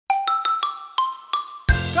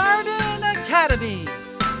Academy.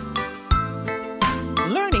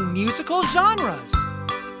 Learning musical genres.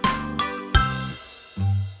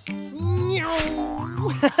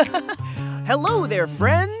 Hello there,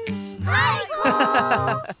 friends. Hi,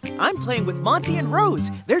 Cole. I'm playing with Monty and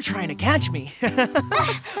Rose. They're trying to catch me. I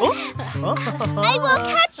will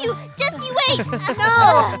catch you. Just you wait.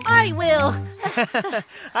 No, I will.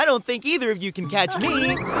 I don't think either of you can catch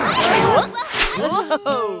me.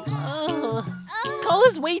 Whoa. Cole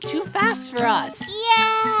is way too fast for us.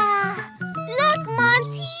 Yeah. Look,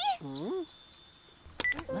 Monty.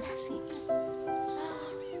 Let's see.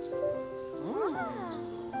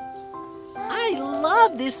 I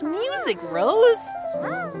love this music, Rose.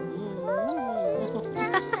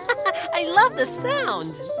 I love the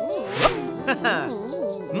sound.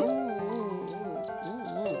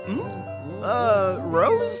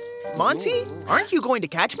 Rose? Monty? Aren't you going to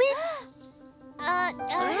catch me?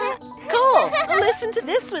 Cole, listen to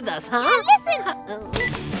this with us, huh? Listen.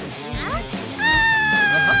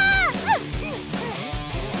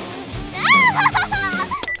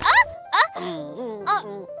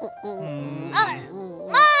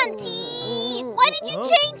 Monty, why did you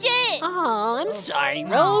change it? Oh, I'm sorry,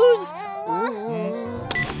 Rose.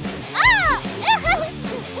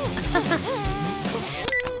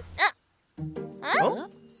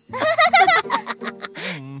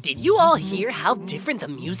 Did you all hear how different the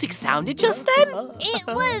music sounded just then? It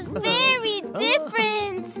was very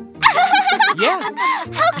different. Yeah.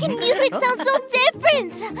 How can music sound so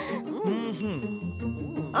different?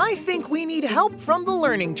 I think we need help from the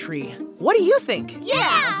learning tree. What do you think? Yeah,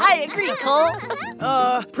 I agree, Cole.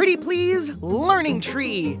 Pretty please, learning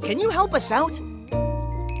tree. Can you help us out?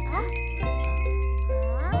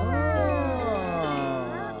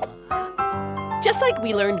 Just like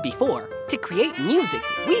we learned before, to create music,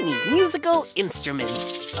 we need musical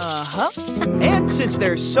instruments. And since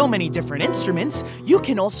there's so many different instruments, you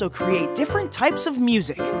can also create different types of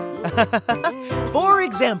music. For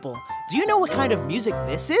example, do you know what kind of music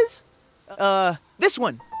this is? This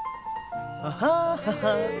one.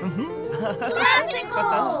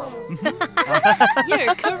 Classical!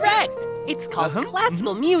 You're correct. It's called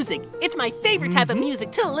classical music. It's my favorite type of music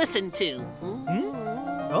to listen to.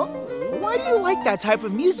 Oh, why do you like that type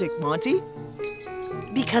of music, Monty?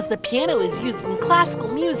 Because the piano is used in classical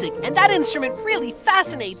music, and that instrument really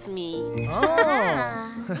fascinates me. Oh.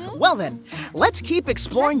 Well then, let's keep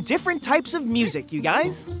exploring different types of music, you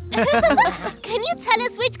guys. Can you tell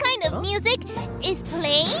us which kind of music is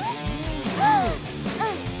playing?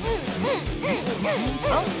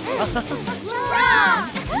 Rock!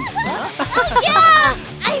 Oh yeah!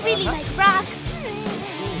 I really like rock.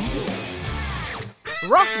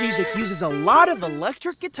 Rock music uses a lot of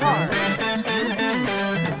electric guitar.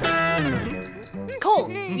 Cole,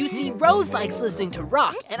 you see, Rose likes listening to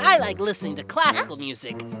rock, and I like listening to classical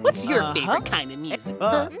music. What's your favorite kind of music?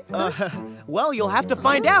 Well, you'll have to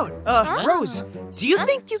find out. Rose, do you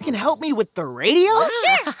think you can help me with the radio? Oh,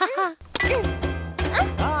 sure.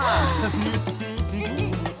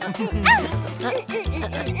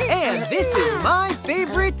 And this is my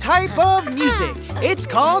favorite type of music. It's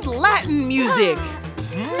called Latin music.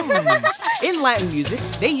 In Latin music,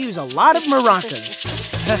 they use a lot of maracas.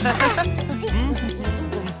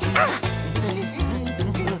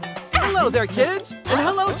 Hello there, kids. And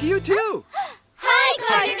hello to you, too. Hi,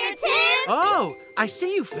 Gardener Tim. Oh, I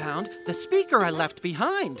see you found the speaker I left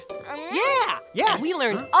behind. Yeah. Yes. We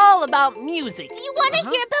learned all about music. Do you want to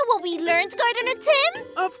hear about what we learned, Gardener Tim?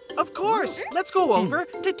 Of course. Let's go over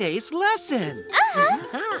today's lesson.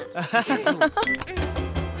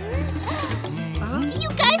 Do you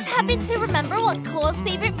guys happen to remember what Cole's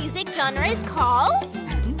favorite music genre is called?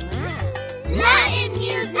 Latin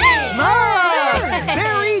music!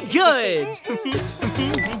 Very good.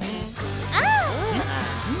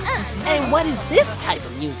 And what is this type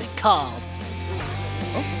of music called?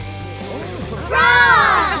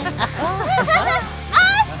 Rock!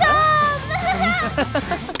 Awesome!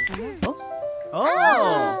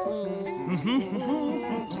 Oh.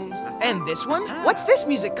 And this one? What's this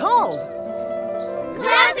music called?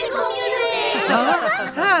 Classical music!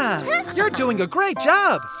 You're doing a great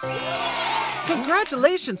job.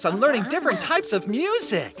 Congratulations on learning different types of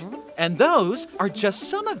music. And those are just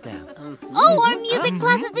some of them. Oh, our music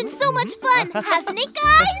class has been so much fun, hasn't it,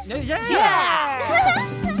 guys? Yeah.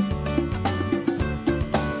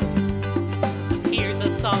 Here's a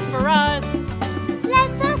song for us.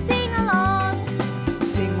 Let's all sing along.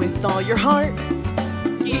 Sing with all your heart.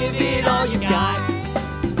 Give it all you got.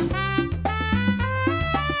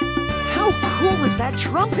 How cool is that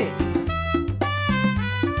trumpet?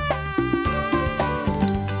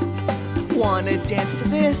 Wanna dance to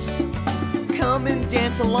this? Come and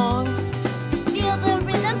dance along. Feel the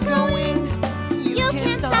rhythm going. You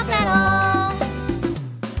can't stop at all.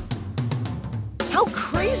 How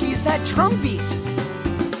crazy is that drum beat?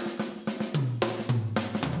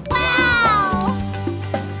 Wow!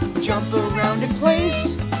 Jump around in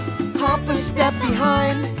place. Hop a step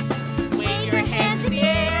behind. Wave your hands in the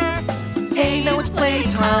air. Hey, now it's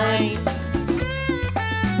playtime.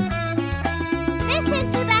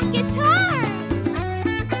 Listen to that guitar.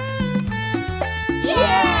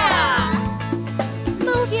 Yeah!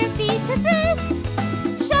 Move your feet to this.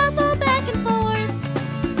 Shuffle back and forth.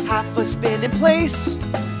 Half a spin in place.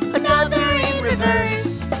 Another in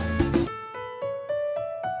reverse.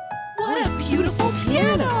 What a beautiful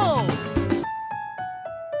piano!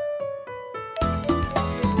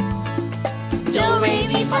 Do, re,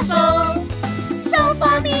 mi, fa, sol. Sol,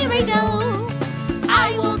 fa, mi, re, do.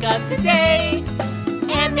 I woke up today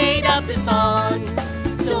and made up the song.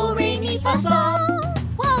 Do, re, mi, fa, sol.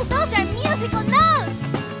 Whoa, those are musical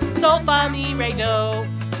notes. Sol, fa, mi, re, do.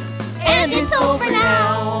 And it's over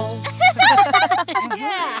now.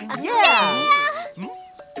 Yeah!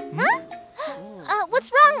 Huh?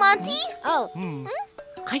 What's wrong, Monty? Oh,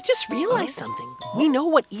 I just realized something. We know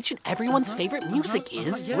what each and everyone's favorite music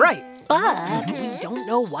is, Right. but we don't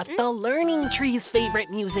know what the learning tree's favorite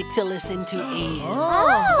music to listen to is.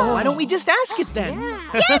 Oh, why don't we just ask it then?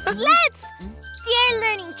 Yes, let's! Dear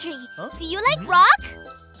Learning Tree, do you like rock?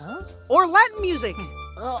 Or Latin music.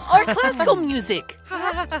 Or classical music.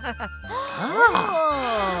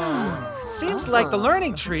 Seems like the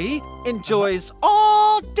learning tree enjoys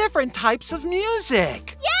all different types of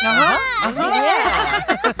music. Yeah!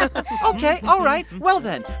 Okay, all right. Well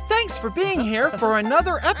then, thanks for being here for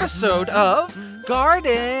another episode of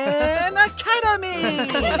Garden Academy.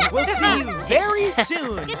 We'll see you very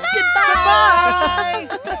soon. Goodbye.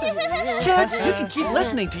 Kids, you can keep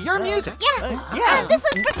listening to your music. Yeah, this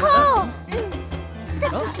one's for Cole.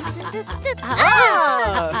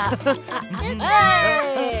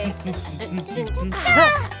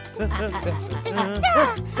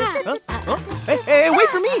 Hey, wait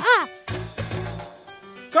for me.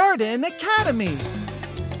 Garden Academy.